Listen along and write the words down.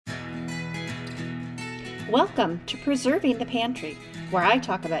Welcome to Preserving the Pantry, where I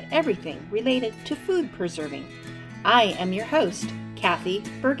talk about everything related to food preserving. I am your host, Kathy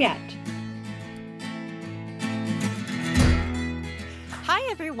Burgett. Hi,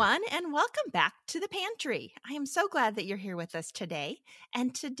 everyone, and welcome back to the pantry. I am so glad that you're here with us today.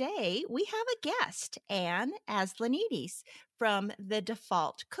 And today we have a guest, Anne Aslanides from The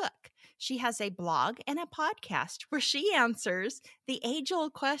Default Cook. She has a blog and a podcast where she answers the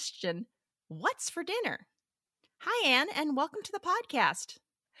age-old question, what's for dinner? Hi, Anne, and welcome to the podcast.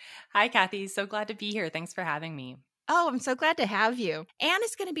 Hi, Kathy. So glad to be here. Thanks for having me. Oh, I'm so glad to have you. Anne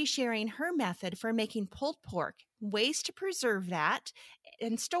is going to be sharing her method for making pulled pork, ways to preserve that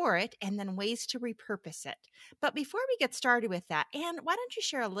and store it, and then ways to repurpose it. But before we get started with that, Anne, why don't you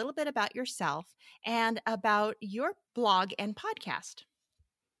share a little bit about yourself and about your blog and podcast?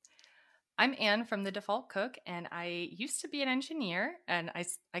 I'm Anne from The Default Cook, and I used to be an engineer, and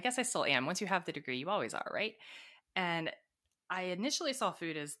I guess I still am. Once you have the degree, you always are, right? And I initially saw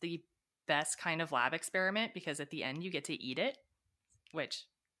food as the best kind of lab experiment because at the end you get to eat it, which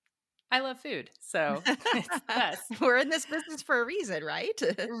I love food. So it's the best. We're in this business for a reason, right?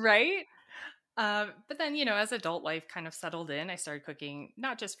 Right? But then, as adult life kind of settled in, I started cooking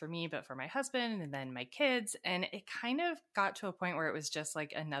not just for me, but for my husband and then my kids. And it kind of got to a point where it was just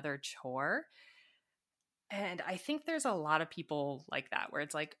like another chore. And I think there's a lot of people like that where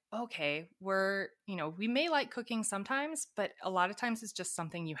it's like, okay, we may like cooking sometimes, but a lot of times it's just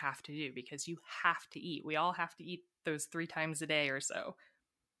something you have to do because you have to eat. We all have to eat those 3 times a day or so.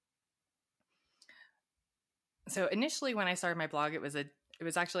 So initially when I started my blog, it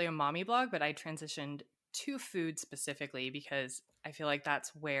was actually a mommy blog, but I transitioned to food specifically because I feel like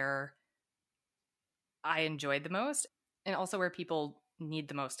that's where I enjoyed the most and also where people need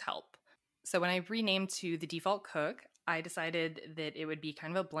the most help. So when I renamed to The Default Cook, I decided that it would be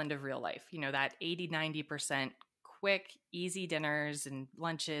kind of a blend of real life, that 80-90% quick, easy dinners and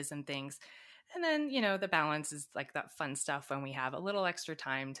lunches and things. And then, the balance is like that fun stuff when we have a little extra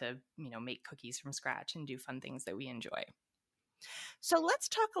time to, make cookies from scratch and do fun things that we enjoy. So let's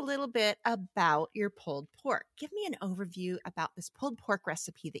talk a little bit about your pulled pork. Give me an overview about this pulled pork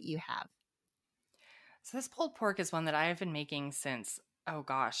recipe that you have. So this pulled pork is one that I've been making since, oh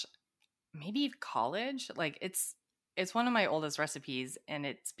gosh, maybe college. Like it's one of my oldest recipes, and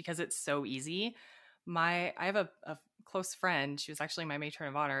it's because it's so easy. I have a close friend, she was actually my matron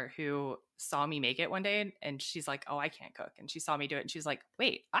of honor, who saw me make it one day and she's like, oh, I can't cook. And she saw me do it and she's like,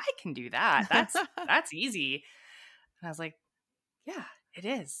 wait, I can do that. That's easy. And I was like, yeah, it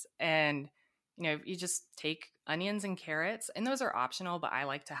is. And you just take onions and carrots, and those are optional, but I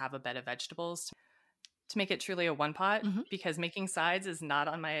like to have a bed of vegetables to make it truly a one pot because making sides is not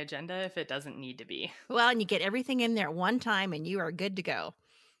on my agenda if it doesn't need to be. Well, and you get everything in there at one time and you are good to go.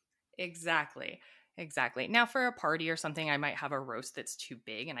 Exactly. Now for a party or something, I might have a roast that's too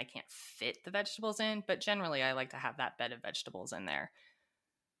big and I can't fit the vegetables in, but generally I like to have that bed of vegetables in there.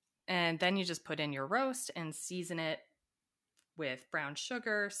 And then you just put in your roast and season it with brown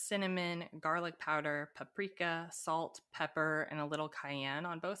sugar, cinnamon, garlic powder, paprika, salt, pepper, and a little cayenne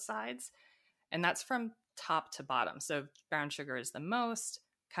on both sides. And that's from top to bottom. So brown sugar is the most,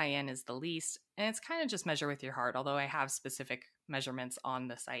 cayenne is the least, and it's kind of just measure with your heart, although I have specific measurements on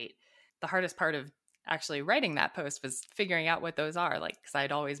the site. The hardest part of actually writing that post was figuring out what those are, because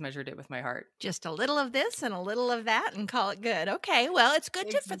I'd always measured it with my heart. Just a little of this and a little of that and call it good. Okay, well, it's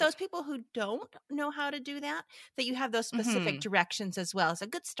good for those people who don't know how to do that you have those specific directions as well. It's a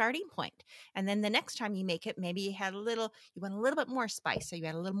good starting point. And then the next time you make it, maybe you want a little bit more spice, so you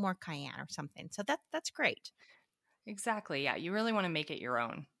add a little more cayenne or something. So that's great. Exactly. Yeah, you really want to make it your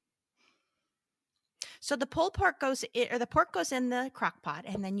own. So the pulled pork goes in the crock pot,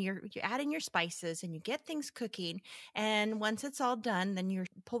 and then you're adding your spices and you get things cooking. And once it's all done, then you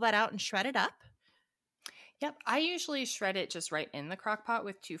pull that out and shred it up. Yep. I usually shred it just right in the crock pot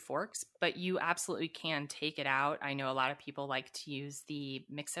with 2 forks, but you absolutely can take it out. I know a lot of people like to use the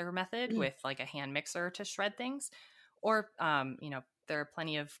mixer method with like a hand mixer to shred things. Or, there are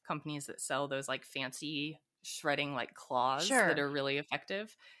plenty of companies that sell those like fancy shredding like claws that are really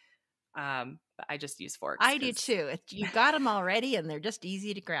effective. But I just use forks. I do too. You got them already and they're just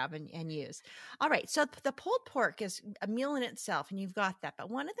easy to grab and use. All right. So the pulled pork is a meal in itself and you've got that. But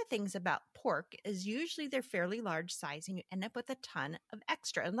one of the things about pork is usually they're fairly large size and you end up with a ton of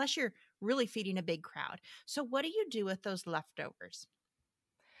extra unless you're really feeding a big crowd. So what do you do with those leftovers?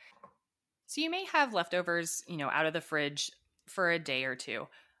 So you may have leftovers, out of the fridge for a day or two,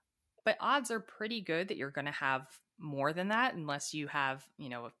 but odds are pretty good that you're going to have more than that unless you have,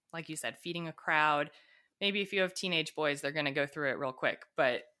 like you said, feeding a crowd. Maybe if you have teenage boys, they're going to go through it real quick.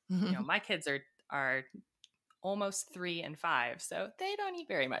 But, my kids are almost 3 and 5, so they don't eat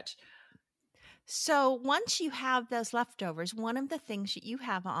very much. So once you have those leftovers, one of the things that you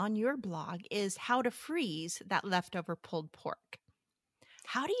have on your blog is how to freeze that leftover pulled pork.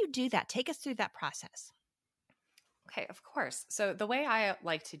 How do you do that? Take us through that process. Okay, of course. So the way I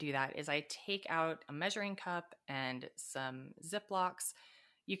like to do that is I take out a measuring cup and some Ziplocs.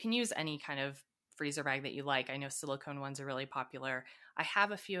 You can use any kind of freezer bag that you like. I know silicone ones are really popular. I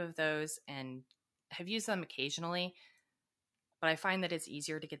have a few of those and have used them occasionally, but I find that it's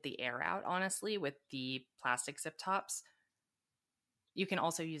easier to get the air out, honestly, with the plastic zip tops. You can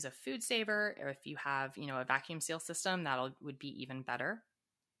also use a food saver, or if you have, a vacuum seal system, would be even better.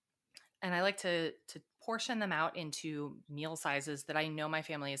 And I like to portion them out into meal sizes that I know my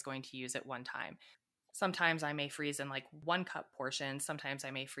family is going to use at one time. Sometimes I may freeze in like 1 cup portions. Sometimes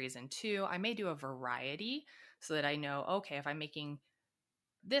I may freeze in 2. I may do a variety so that I know, okay, if I'm making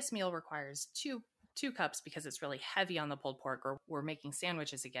this meal requires two cups because it's really heavy on the pulled pork, or we're making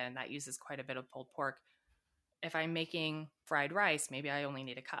sandwiches again, that uses quite a bit of pulled pork. If I'm making fried rice, maybe I only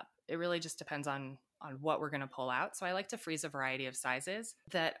need a cup. It really just depends on what we're going to pull out. So I like to freeze a variety of sizes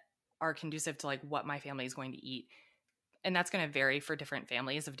that are conducive to like what my family is going to eat. And that's going to vary for different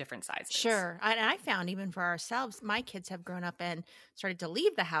families of different sizes. Sure. And I found even for ourselves, my kids have grown up and started to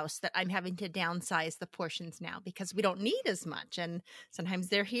leave the house, that I'm having to downsize the portions now because we don't need as much. And sometimes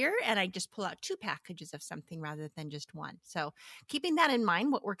they're here and I just pull out 2 packages of something rather than just 1. So keeping that in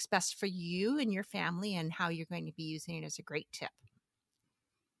mind, what works best for you and your family and how you're going to be using it is a great tip.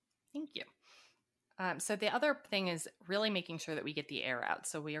 Thank you. So the other thing is really making sure that we get the air out.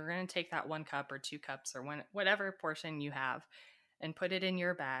 So we are going to take that 1 cup or 2 cups or whatever portion you have and put it in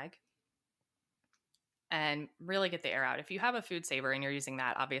your bag and really get the air out. If you have a food saver and you're using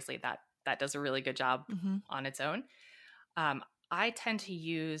that, obviously that does a really good job on its own. I tend to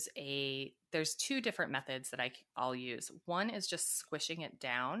use there's 2 different methods that I'll use. One is just squishing it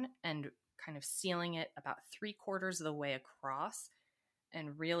down and kind of sealing it about 3/4 of the way across,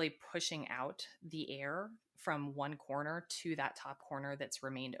 and really pushing out the air from one corner to that top corner that's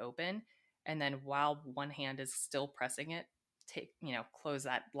remained open. And then while one hand is still pressing it, close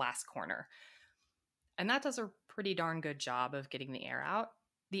that last corner. And that does a pretty darn good job of getting the air out.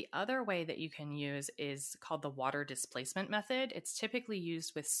 The other way that you can use is called the water displacement method. It's typically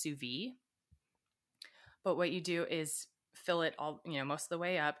used with sous vide. But what you do is fill it all, most of the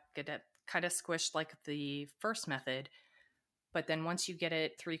way up, get it kind of squished like the first method. But then once you get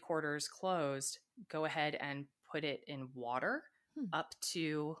it 3/4 closed, go ahead and put it in water up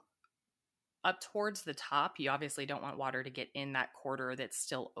towards the top. You obviously don't want water to get in that quarter that's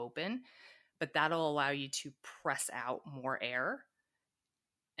still open, but that'll allow you to press out more air,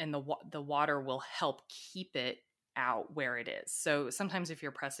 and the water will help keep it out where it is. So sometimes if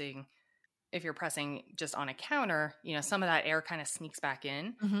you're pressing just on a counter, some of that air kind of sneaks back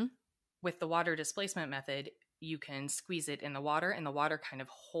in. Mm-hmm. With the water displacement method, you can squeeze it in the water, and the water kind of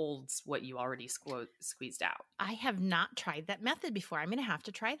holds what you already squeezed out. I have not tried that method before. I'm going to have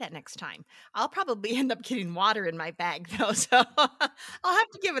to try that next time. I'll probably end up getting water in my bag, though, so I'll have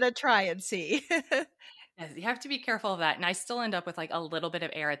to give it a try and see. Yes, you have to be careful of that. And I still end up with like a little bit of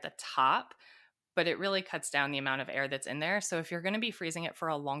air at the top, but it really cuts down the amount of air that's in there. So if you're going to be freezing it for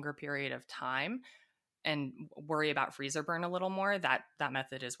a longer period of time and worry about freezer burn a little more, that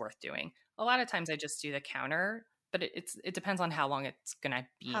method is worth doing. A lot of times I just do the counter, but it depends on how long it's going to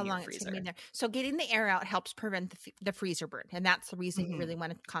be in your freezer. It's going to be there. So getting the air out helps prevent the freezer burn, and that's the reason you really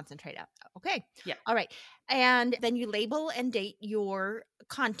want to concentrate on. Okay. Yeah. All right. And then you label and date your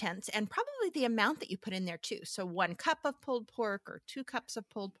contents and probably the amount that you put in there too. So 1 cup of pulled pork or 2 cups of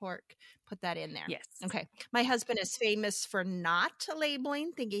pulled pork, put that in there. Yes. Okay. My husband is famous for not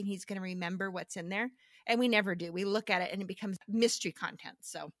labeling, thinking he's going to remember what's in there. And we never do. We look at it and it becomes mystery content.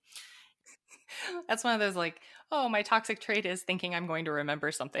 So that's one of those like, oh, my toxic trait is thinking I'm going to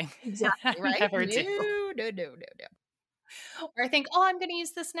remember something. Exactly, right? Never do. No. Or I think, oh, I'm going to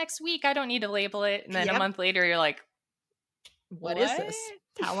use this next week. I don't need to label it. And then a month later, you're like, what is this?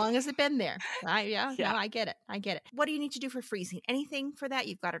 How long has it been there? Yeah. No, I get it. What do you need to do for freezing? Anything for that?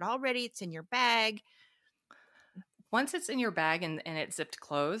 You've got it all ready. It's in your bag. Once it's in your bag and it's zipped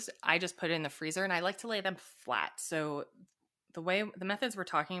closed, I just put it in the freezer, and I like to lay them flat. So the methods we're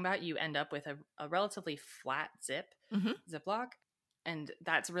talking about, you end up with a relatively flat Ziploc, and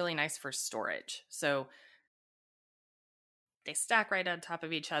that's really nice for storage. So they stack right on top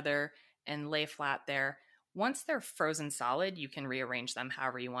of each other and lay flat there. Once they're frozen solid, you can rearrange them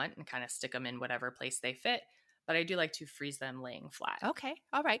however you want and kind of stick them in whatever place they fit. But I do like to freeze them laying flat. Okay.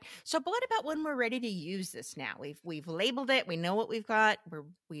 All right. So but what about when we're ready to use this now? We've labeled it. We know what we've got.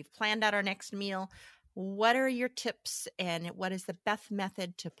 We've planned out our next meal. What are your tips and what is the best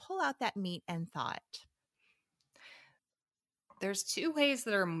method to pull out that meat and thaw it? There's two ways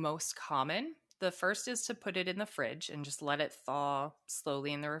that are most common. The first is to put it in the fridge and just let it thaw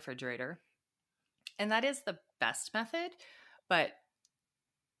slowly in the refrigerator. And that is the best method, but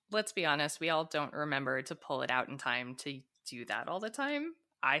let's be honest, we all don't remember to pull it out in time to do that all the time.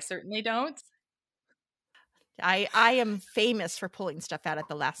 I certainly don't. I am famous for pulling stuff out at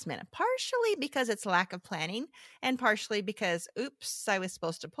the last minute, partially because it's lack of planning and partially because, oops, I was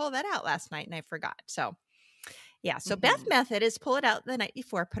supposed to pull that out last night and I forgot. So, yeah. So Beth method is pull it out the night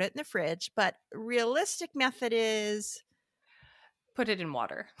before, put it in the fridge, but realistic method is Put it in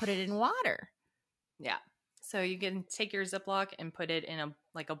water. put it in water. Yeah. So you can take your Ziploc and put it in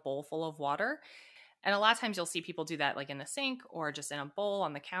a bowl full of water. And a lot of times you'll see people do that like in the sink or just in a bowl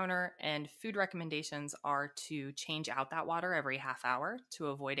on the counter. And food recommendations are to change out that water every half hour to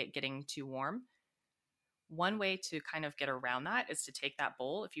avoid it getting too warm. One way to kind of get around that is to take that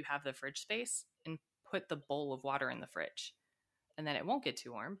bowl, if you have the fridge space, and put the bowl of water in the fridge. And then it won't get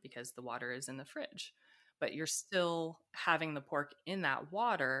too warm because the water is in the fridge. But you're still having the pork in that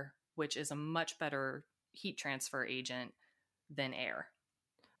water, which is a much better heat transfer agent than air.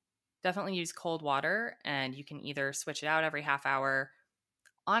 Definitely use cold water, and you can either switch it out every half hour.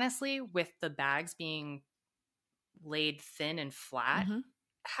 Honestly, with the bags being laid thin and flat,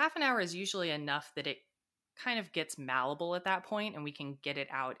 half an hour is usually enough that it kind of gets malleable at that point, and we can get it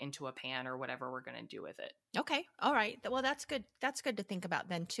out into a pan or whatever we're going to do with it. Okay. All right. Well, that's good. That's good to think about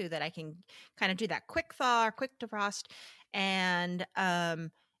then too, that I can kind of do that quick thaw or quick defrost and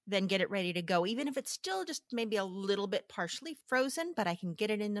then get it ready to go, even if it's still just maybe a little bit partially frozen, but I can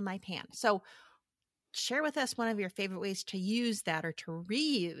get it into my pan. So share with us one of your favorite ways to use that or to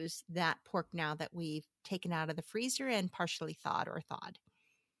reuse that pork now that we've taken out of the freezer and partially thawed or thawed.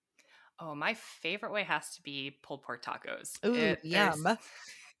 Oh, my favorite way has to be pulled pork tacos. Ooh, yum.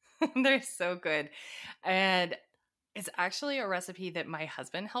 They're so good. And it's actually a recipe that my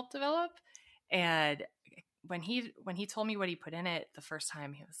husband helped develop. And when he told me what he put in it the first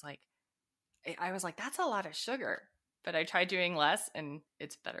time, he was like, I was like, that's a lot of sugar. But I tried doing less and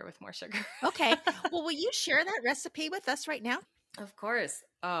it's better with more sugar. Okay. Well, will you share that recipe with us right now? Of course.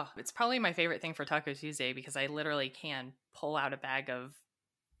 Oh, it's probably my favorite thing for Taco Tuesday because I literally can pull out a bag of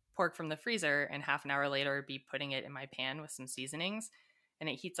pork from the freezer and half an hour later be putting it in my pan with some seasonings, and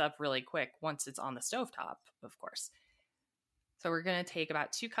it heats up really quick once it's on the stovetop, of course. So we're going to take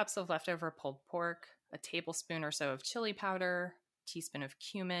about 2 cups of leftover pulled pork, a tablespoon or so of chili powder, a teaspoon of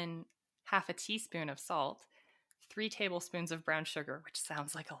cumin, half a teaspoon of salt, 3 tablespoons of brown sugar, which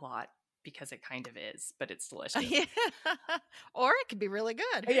sounds like a lot because it kind of is, but it's delicious. Yeah. Or it could be really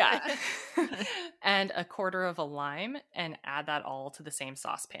good. Yeah. And a quarter of a lime, and add that all to the same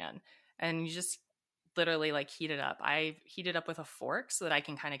saucepan. And you just literally like heat it up. I heat it up with a fork so that I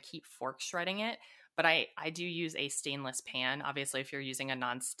can kind of keep fork shredding it. But I do use a stainless pan. Obviously, if you're using a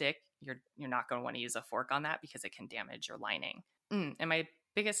nonstick, you're not going to want to use a fork on that because it can damage your lining. And my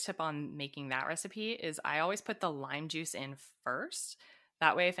biggest tip on making that recipe is I always put the lime juice in first.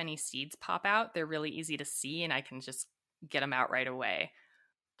 That way, if any seeds pop out, they're really easy to see and I can just get them out right away.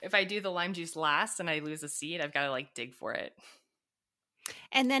 If I do the lime juice last and I lose a seed, I've got to like dig for it.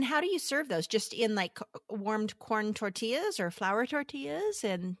 And then how do you serve those? Just in like warmed corn tortillas or flour tortillas?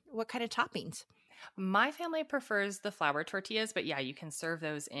 And what kind of toppings? My family prefers the flour tortillas, but yeah, you can serve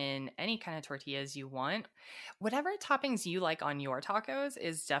those in any kind of tortillas you want. Whatever toppings you like on your tacos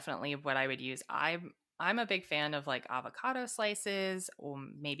is definitely what I would use. I'm a big fan of like avocado slices or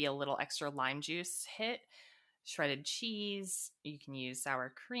maybe a little extra lime juice hit, shredded cheese. You can use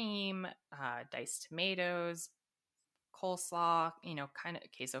sour cream, diced tomatoes, coleslaw, kind of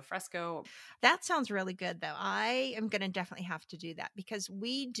queso fresco. That sounds really good, though. I am going to definitely have to do that because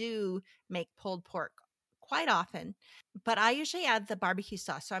we do make pulled pork quite often, but I usually add the barbecue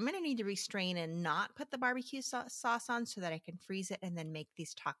sauce. So I'm going to need to restrain and not put the barbecue sauce on so that I can freeze it and then make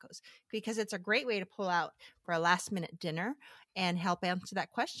these tacos, because it's a great way to pull out for a last minute dinner and help answer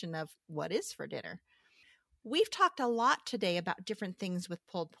that question of what is for dinner. We've talked a lot today about different things with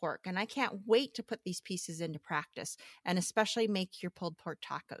pulled pork, and I can't wait to put these pieces into practice and especially make your pulled pork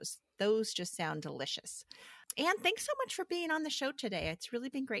tacos. Those just sound delicious. Anne, thanks so much for being on the show today. It's really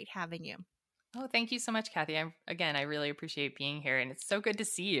been great having you. Oh, thank you so much, Kathy. I really appreciate being here, and it's so good to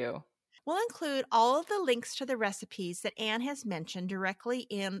see you. We'll include all of the links to the recipes that Anne has mentioned directly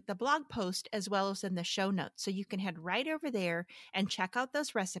in the blog post as well as in the show notes. So you can head right over there and check out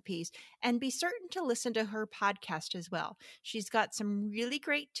those recipes and be certain to listen to her podcast as well. She's got some really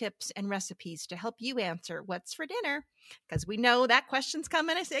great tips and recipes to help you answer what's for dinner, because we know that question's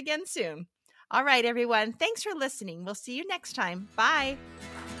coming again soon. All right, everyone. Thanks for listening. We'll see you next time. Bye.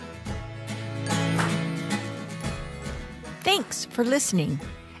 Thanks for listening.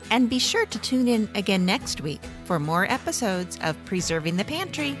 And be sure to tune in again next week for more episodes of Preserving the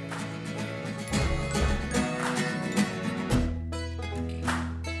Pantry.